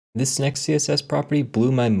This next CSS property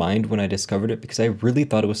blew my mind when I discovered it because I really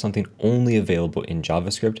thought it was something only available in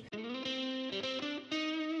JavaScript.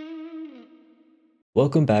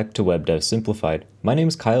 Welcome back to Web Dev Simplified. My name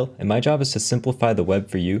is Kyle, and my job is to simplify the web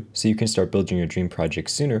for you so you can start building your dream project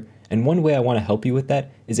sooner. And one way I want to help you with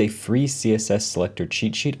that is a free CSS selector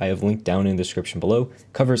cheat sheet I have linked down in the description below.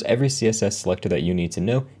 Covers every CSS selector that you need to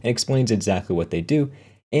know and explains exactly what they do.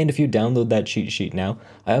 And if you download that cheat sheet now,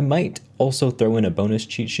 I might also throw in a bonus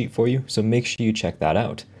cheat sheet for you, so make sure you check that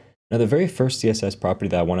out. Now, the very first CSS property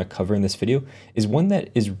that I want to cover in this video is one that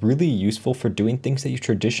is really useful for doing things that you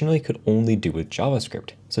traditionally could only do with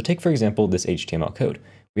JavaScript. So take, for example, this HTML code.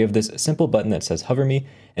 We have this simple button that says hover me,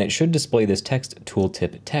 and it should display this text,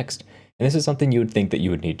 tooltip text. And this is something you would think that you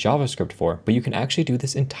would need JavaScript for, but you can actually do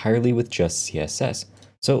this entirely with just CSS.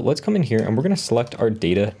 So let's come in here and we're going to select our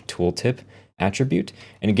data tooltip attribute.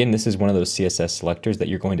 And again, this is one of those CSS selectors that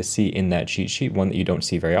you're going to see in that cheat sheet, one that you don't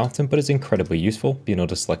see very often, but is incredibly useful, being able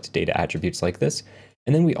to select data attributes like this.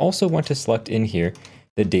 And then we also want to select in here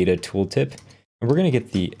the data tooltip, and we're going to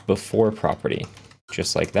get the before property,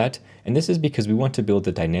 just like that. And this is because we want to be able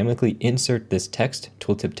to dynamically insert this text,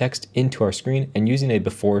 tooltip text, into our screen, and using a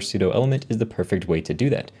before pseudo element is the perfect way to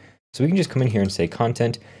do that. So we can just come in here and say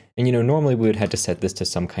content, and normally we would have to set this to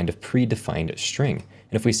some kind of predefined string.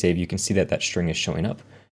 And if we save, you can see that that string is showing up.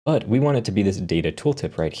 But we want it to be this data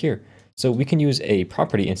tooltip right here. So we can use a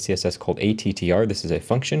property in CSS called attr. This is a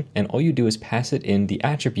function, and all you do is pass it in the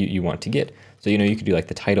attribute you want to get. So you could do like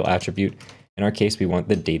the title attribute. In our case, we want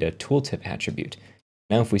the data tooltip attribute.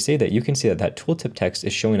 Now, if we say that, you can see that that tooltip text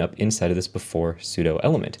is showing up inside of this before pseudo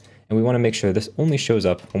element. And we want to make sure this only shows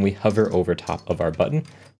up when we hover over top of our button.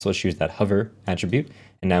 So let's use that hover attribute.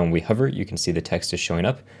 And now when we hover, you can see the text is showing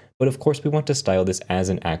up. But of course, we want to style this as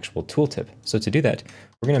an actual tooltip. So to do that,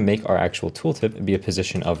 we're going to make our actual tooltip be a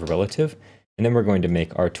position of relative. And then we're going to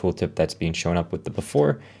make our tooltip that's being shown up with the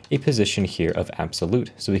before a position here of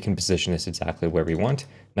absolute. So we can position this exactly where we want.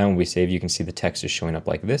 Now when we save, you can see the text is showing up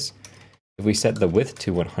like this. If we set the width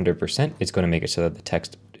to 100%, it's going to make it so that the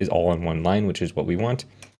text is all on one line, which is what we want.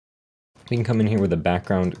 We can come in here with a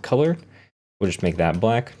background color. We'll just make that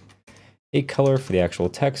black. A color for the actual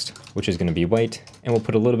text, which is going to be white. And we'll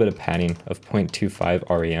put a little bit of padding of 0.25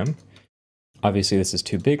 rem. Obviously, this is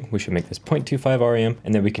too big. We should make this 0.25 rem,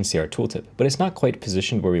 and then we can see our tooltip. But it's not quite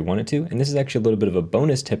positioned where we want it to. And this is actually a little bit of a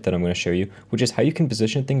bonus tip that I'm going to show you, which is how you can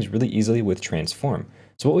position things really easily with transform.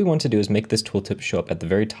 So what we want to do is make this tooltip show up at the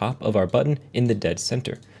very top of our button in the dead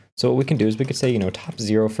center. So what we can do is we could say, top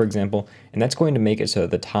 0, for example, and that's going to make it so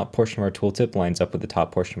that the top portion of our tooltip lines up with the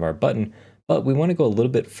top portion of our button. But we want to go a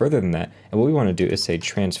little bit further than that. And what we want to do is say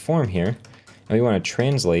transform here, and we want to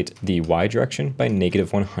translate the y direction by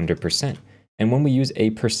 -100%. And when we use a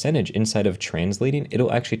percentage inside of translating,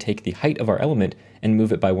 it'll actually take the height of our element and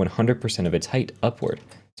move it by 100% of its height upward.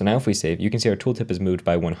 So now if we save, you can see our tooltip is moved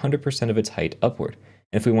by 100% of its height upward.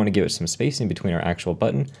 And if we want to give it some spacing between our actual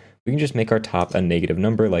button, we can just make our top a negative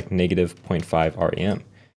number like -0.5 rem.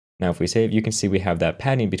 Now if we save, you can see we have that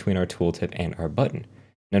padding between our tooltip and our button.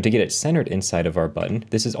 Now to get it centered inside of our button,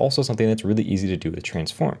 this is also something that's really easy to do with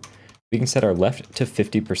transform. We can set our left to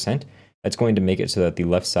 50%. That's going to make it so that the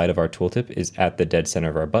left side of our tooltip is at the dead center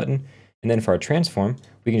of our button. And then for our transform,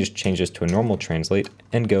 we can just change this to a normal translate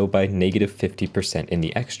and go by -50% in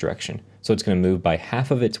the x direction. So it's going to move by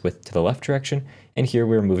half of its width to the left direction, and here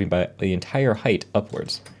we're moving by the entire height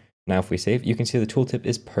upwards. Now if we save, you can see the tooltip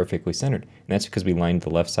is perfectly centered, and that's because we lined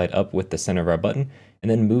the left side up with the center of our button,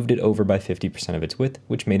 and then moved it over by 50% of its width,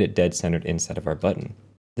 which made it dead centered inside of our button.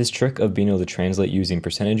 This trick of being able to translate using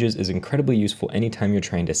percentages is incredibly useful anytime you're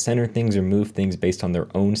trying to center things or move things based on their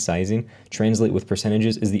own sizing. Translate with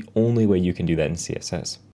percentages is the only way you can do that in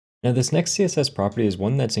CSS. Now this next CSS property is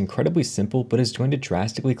one that's incredibly simple, but is going to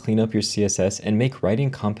drastically clean up your CSS and make writing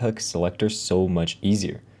complex selectors so much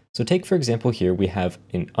easier. So take, for example, here we have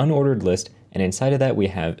an unordered list, and inside of that we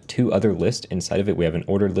have two other lists. Inside of it we have an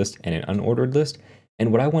ordered list and an unordered list.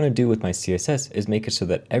 And what I want to do with my CSS is make it so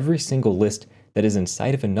that every single list that is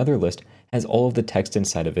inside of another list has all of the text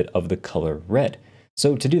inside of it of the color red.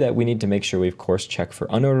 So to do that, we need to make sure we, of course, check for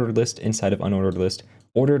unordered list inside of unordered list,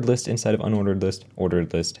 ordered list inside of unordered list,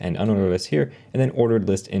 ordered list and unordered list here, and then ordered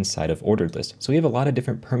list inside of ordered list. So we have a lot of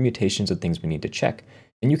different permutations of things we need to check.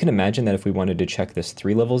 And you can imagine that if we wanted to check this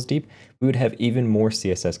 3 levels deep, we would have even more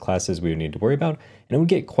CSS classes we would need to worry about, and it would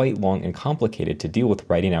get quite long and complicated to deal with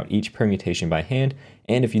writing out each permutation by hand,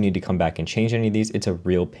 and if you need to come back and change any of these, it's a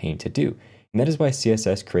real pain to do. And that is why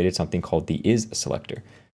CSS created something called the is selector.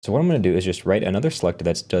 So what I'm going to do is just write another selector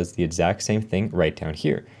that does the exact same thing right down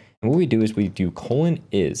here. And what we do is we do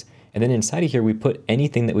 :is, And then inside of here, we put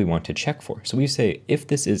anything that we want to check for. So we say if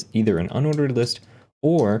this is either an unordered list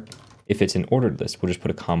or if it's an ordered list, we'll just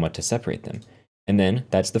put a comma to separate them. And then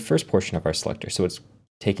that's the first portion of our selector. So it's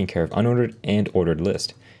taking care of unordered and ordered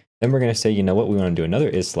list. Then we're going to say, you know what, we want to do another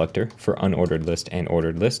is selector for unordered list and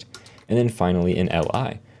ordered list. And then finally an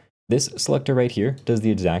li. This selector right here does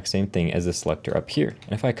the exact same thing as the selector up here.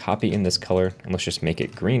 And if I copy in this color, and let's just make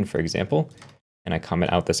it green, for example, and I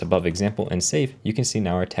comment out this above example and save, you can see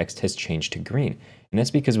now our text has changed to green. And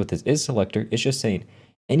that's because with this is selector, it's just saying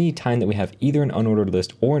any time that we have either an unordered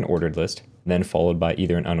list or an ordered list, then followed by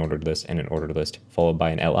either an unordered list and an ordered list, followed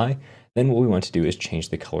by an li, then what we want to do is change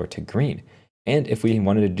the color to green. And if we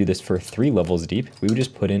wanted to do this for 3 levels deep, we would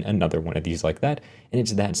just put in another one of these like that. And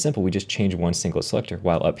it's that simple. We just change one single selector.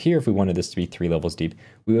 While up here, if we wanted this to be 3 levels deep,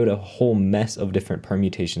 we would have a whole mess of different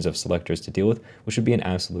permutations of selectors to deal with, which would be an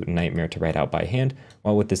absolute nightmare to write out by hand.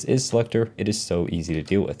 While with this is selector, it is so easy to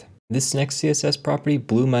deal with. This next CSS property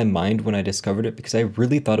blew my mind when I discovered it because I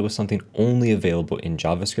really thought it was something only available in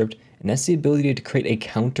JavaScript, and that's the ability to create a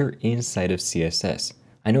counter inside of CSS.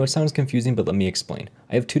 I know it sounds confusing, but let me explain.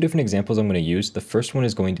 I have 2 different examples I'm going to use. The first one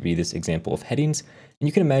is going to be this example of headings, and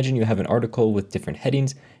you can imagine you have an article with different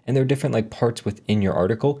headings, and there are different parts within your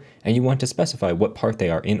article, and you want to specify what part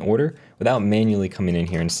they are in order without manually coming in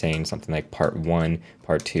here and saying something like part 1,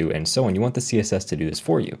 part 2, and so on. You want the CSS to do this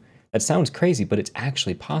for you. That sounds crazy, but it's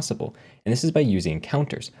actually possible, and this is by using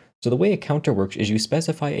counters. So the way a counter works is you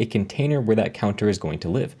specify a container where that counter is going to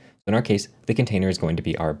live. So in our case, the container is going to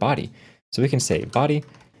be our body. So we can say body,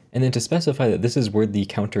 and then to specify that this is where the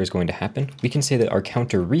counter is going to happen, we can say that our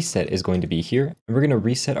counter reset is going to be here, and we're going to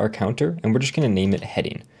reset our counter, and we're just going to name it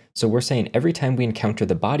heading. So we're saying every time we encounter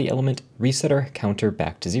the body element, reset our counter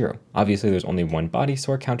back to 0. Obviously, there's only one body,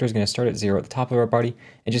 so our counter is going to start at 0 at the top of our body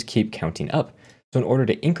and just keep counting up. So in order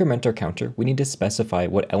to increment our counter, we need to specify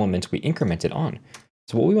what element we increment it on.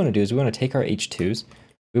 So what we want to do is we want to take our h2s,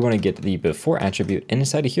 we want to get the before attribute, and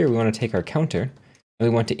inside of here, we want to take our counter, and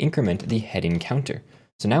we want to increment the heading counter.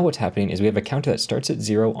 So now what's happening is we have a counter that starts at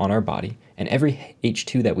 0 on our body, and every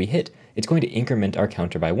h2 that we hit, it's going to increment our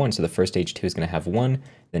counter by 1. So the first h2 is going to have 1,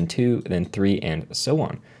 then 2, then 3, and so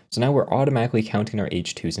on. So now we're automatically counting our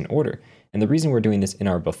h2s in order. And the reason we're doing this in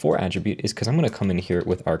our before attribute is because I'm going to come in here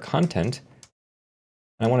with our content,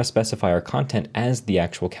 and I want to specify our content as the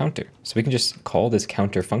actual counter. So we can just call this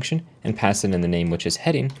counter function and pass it in the name, which is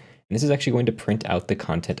heading. And this is actually going to print out the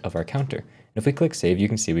content of our counter. And if we click save, you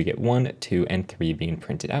can see we get 1, 2, and 3 being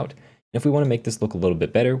printed out. And if we want to make this look a little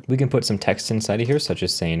bit better, we can put some text inside of here, such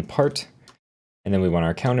as saying part, and then we want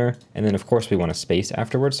our counter, and then of course we want a space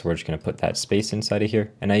afterwards, so we're just going to put that space inside of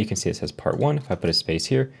here. And now you can see it says part 1. If I put a space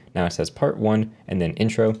here, now it says part 1, and then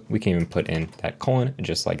intro. We can even put in that colon,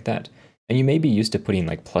 just like that. And you may be used to putting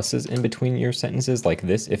pluses in between your sentences like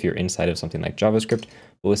this if you're inside of something like JavaScript.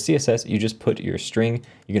 But with CSS, you just put your string,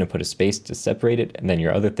 you're going to put a space to separate it, and then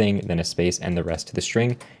your other thing, then a space and the rest to the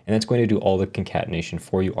string. And that's going to do all the concatenation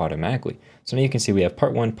for you automatically. So now you can see we have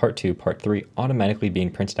part 1, part 2, part 3 automatically being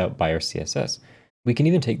printed out by our CSS. We can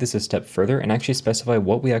even take this a step further and actually specify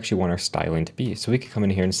what we actually want our styling to be. So we could come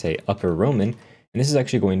in here and say upper Roman, and this is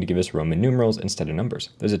actually going to give us Roman numerals instead of numbers.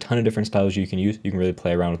 There's a ton of different styles you can use. You can really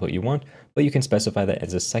play around with what you want, but you can specify that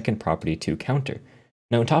as a second property to counter.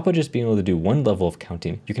 Now, on top of just being able to do one level of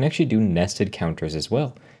counting, you can actually do nested counters as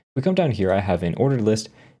well. If we come down here, I have an ordered list,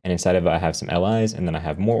 and inside of it, I have some LIs, and then I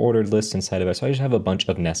have more ordered lists inside of it. So I just have a bunch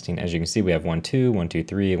of nesting. As you can see, we have 1, 2, 1, 2,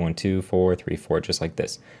 3, 1, 2, 4, 3, 4, just like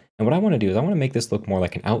this. And what I want to do is I want to make this look more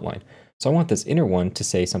like an outline. So I want this inner one to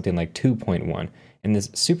say something like 2.1, and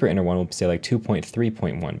this super inner one will say like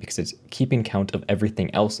 2.3.1 because it's keeping count of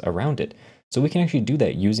everything else around it. So we can actually do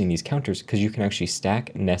that using these counters because you can actually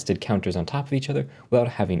stack nested counters on top of each other without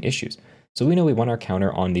having issues. So we know we want our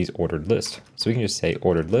counter on these ordered lists. So we can just say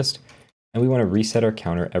ordered list, and we want to reset our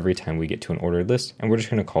counter every time we get to an ordered list, and we're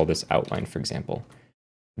just going to call this outline, for example.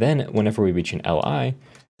 Then whenever we reach an LI,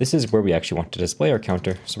 this is where we actually want to display our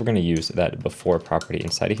counter. So we're going to use that before property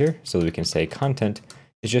inside of here so that we can say content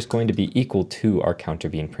is just going to be equal to our counter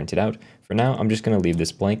being printed out. For now, I'm just going to leave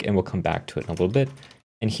this blank and we'll come back to it in a little bit.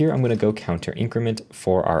 And here I'm going to go counter increment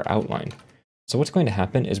for our outline. So what's going to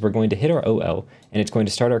happen is we're going to hit our OL and it's going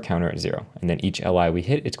to start our counter at 0. And then each LI we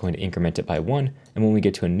hit, it's going to increment it by 1. And when we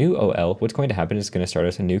get to a new OL, what's going to happen is it's going to start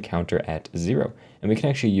us a new counter at 0. And we can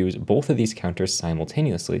actually use both of these counters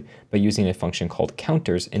simultaneously by using a function called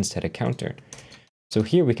counters instead of counter. So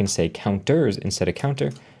here we can say counters instead of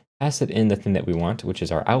counter, pass it in the thing that we want, which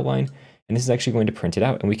is our outline. And this is actually going to print it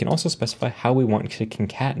out. And we can also specify how we want to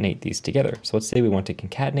concatenate these together. So let's say we want to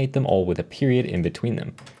concatenate them all with a period in between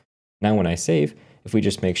them. Now when I save, if we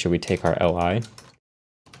just make sure we take our LI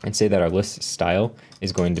and say that our list style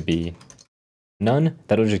is going to be none,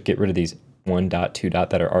 that'll just get rid of these 1 dot, 2 dot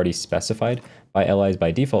that are already specified by LIs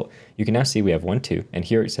by default. You can now see we have 1, 2, and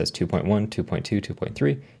here it says 2.1, 2.2,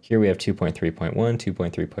 2.3. Here we have 2.3.1,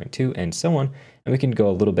 2.3.2, and so on. And we can go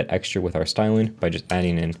a little bit extra with our styling by just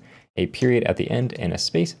adding in a period at the end and a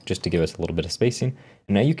space just to give us a little bit of spacing.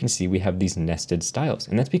 And now you can see we have these nested styles,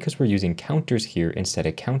 and that's because we're using counters here instead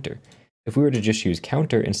of counter. If we were to just use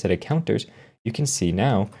counter instead of counters, you can see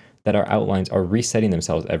now that our outlines are resetting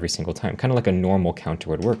themselves every single time, kind of like a normal counter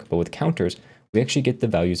would work. But with counters, we actually get the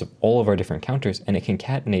values of all of our different counters, and it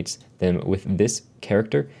concatenates them with this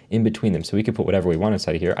character in between them. So we could put whatever we want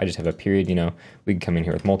inside of here. I just have a period, we can come in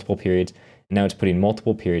here with multiple periods. And now it's putting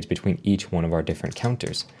multiple periods between each one of our different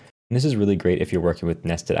counters. And this is really great if you're working with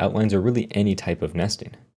nested outlines or really any type of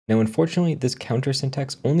nesting. Now, unfortunately, this counter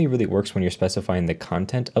syntax only really works when you're specifying the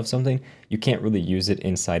content of something. You can't really use it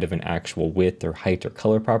inside of an actual width or height or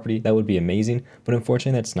color property. That would be amazing, but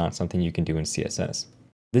unfortunately, that's not something you can do in CSS.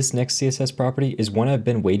 This next CSS property is one I've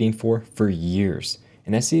been waiting for years,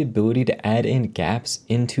 and that's the ability to add in gaps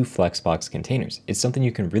into Flexbox containers. It's something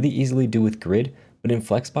you can really easily do with Grid, but in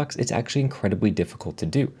Flexbox, it's actually incredibly difficult to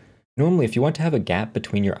do. Normally, if you want to have a gap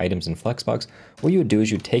between your items in Flexbox, what you would do is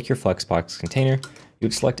you'd take your Flexbox container, you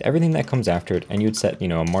would select everything that comes after it, and you would set,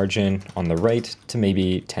 a margin on the right to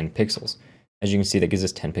maybe 10 pixels. As you can see, that gives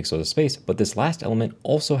us 10 pixels of space, but this last element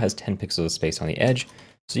also has 10 pixels of space on the edge,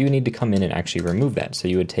 so you need to come in and actually remove that. So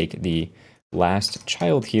you would take the last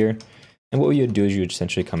child here, and what you would do is you would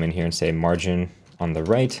essentially come in here and say margin on the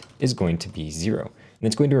right is going to be 0. And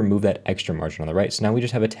it's going to remove that extra margin on the right. So now we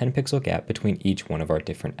just have a 10 pixel gap between each one of our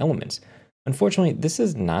different elements. Unfortunately, this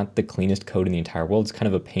is not the cleanest code in the entire world. It's kind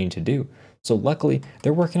of a pain to do. So luckily,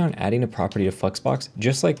 they're working on adding a property to Flexbox,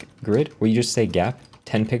 just like Grid, where you just say gap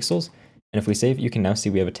 10 pixels. And if we save, you can now see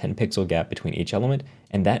we have a 10 pixel gap between each element.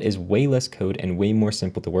 And that is way less code and way more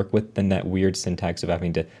simple to work with than that weird syntax of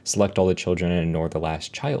having to select all the children and ignore the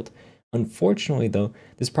last child. Unfortunately, though,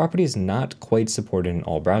 this property is not quite supported in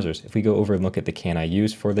all browsers. If we go over and look at the can I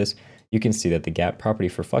use for this, you can see that the gap property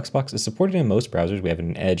for Flexbox is supported in most browsers. We have it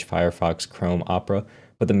in Edge, Firefox, Chrome, Opera,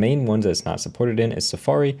 but the main ones that it's not supported in is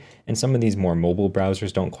Safari, and some of these more mobile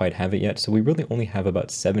browsers don't quite have it yet, so we really only have about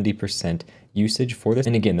 70% usage for this.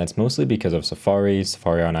 And again, that's mostly because of Safari,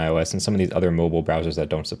 Safari on iOS, and some of these other mobile browsers that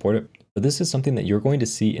don't support it. But this is something that you're going to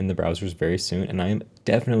see in the browsers very soon, and I am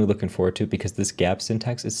definitely looking forward to it because this gap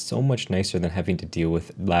syntax is so much nicer than having to deal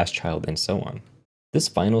with last child and so on. This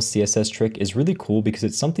final CSS trick is really cool because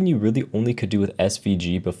it's something you really only could do with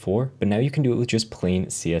SVG before, but now you can do it with just plain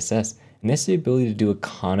CSS. And that's the ability to do a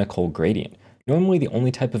conical gradient. Normally, the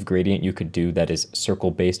only type of gradient you could do that is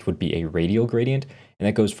circle-based would be a radial gradient, and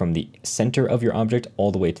that goes from the center of your object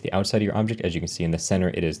all the way to the outside of your object. As you can see in the center,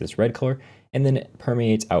 it is this red color, and then it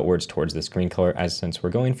permeates outwards towards this green color, since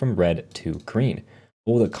we're going from red to green.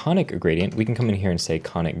 Well, with a conic gradient, we can come in here and say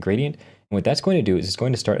conic gradient, and what that's going to do is it's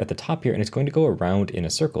going to start at the top here, and it's going to go around in a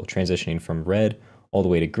circle, transitioning from red all the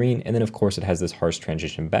way to green, and then of course it has this harsh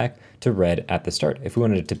transition back to red at the start. If we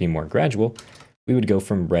wanted it to be more gradual, we would go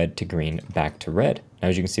from red to green back to red. Now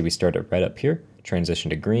as you can see, we start at red up here, transition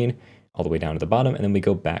to green, all the way down to the bottom, and then we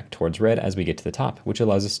go back towards red as we get to the top, which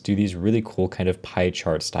allows us to do these really cool kind of pie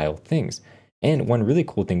chart style things. And one really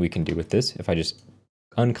cool thing we can do with this, if I just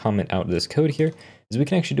uncomment out this code here, is we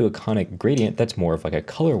can actually do a conic gradient that's more of like a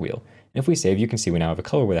color wheel. And if we save, you can see we now have a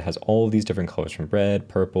color wheel that has all of these different colors from red,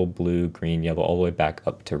 purple, blue, green, yellow, all the way back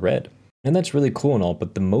up to red. And that's really cool and all,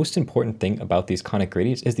 but the most important thing about these conic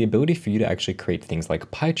gradients is the ability for you to actually create things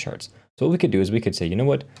like pie charts. So what we could do is we could say, you know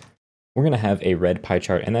what, we're going to have a red pie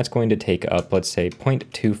chart, and that's going to take up, let's say,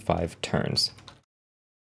 0.25 turns.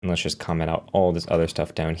 And let's just comment out all this other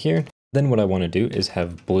stuff down here. Then what I want to do is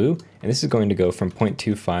have blue, and this is going to go from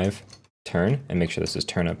 0.25 turn, and make sure this is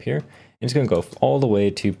turn up here, and it's going to go all the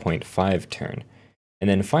way to 0.5 turn. And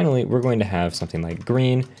then finally, we're going to have something like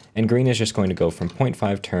green, and green is just going to go from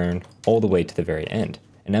 0.5 turn all the way to the very end.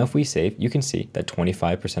 And now if we save, you can see that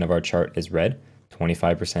 25% of our chart is red,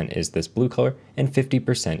 25% is this blue color, and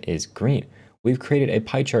 50% is green. We've created a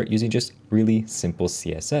pie chart using just really simple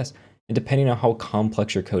CSS. And depending on how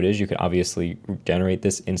complex your code is, you could obviously generate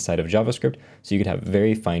this inside of JavaScript. So you could have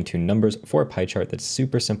very fine-tuned numbers for a pie chart that's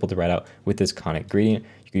super simple to write out with this conic gradient.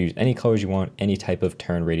 You can use any colors you want, any type of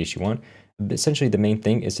turn radius you want. Essentially, the main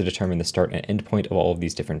thing is to determine the start and end point of all of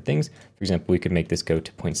these different things. For example, we could make this go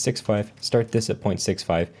to 0.65, start this at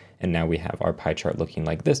 0.65, and now we have our pie chart looking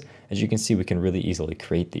like this. As you can see, we can really easily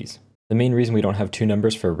create these. The main reason we don't have two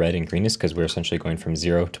numbers for red and green is because we're essentially going from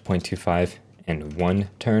 0 to 0.25 and 1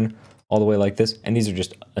 turn, all the way like this. And these are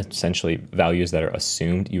just essentially values that are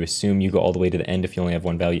assumed. You assume you go all the way to the end if you only have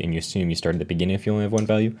one value, and you assume you start at the beginning if you only have one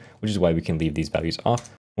value, which is why we can leave these values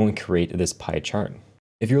off when we create this pie chart.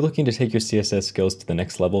 If you're looking to take your CSS skills to the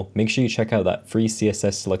next level, make sure you check out that free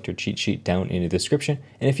CSS selector cheat sheet down in the description.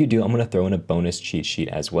 And if you do, I'm going to throw in a bonus cheat sheet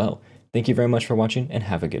as well. Thank you very much for watching and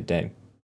have a good day.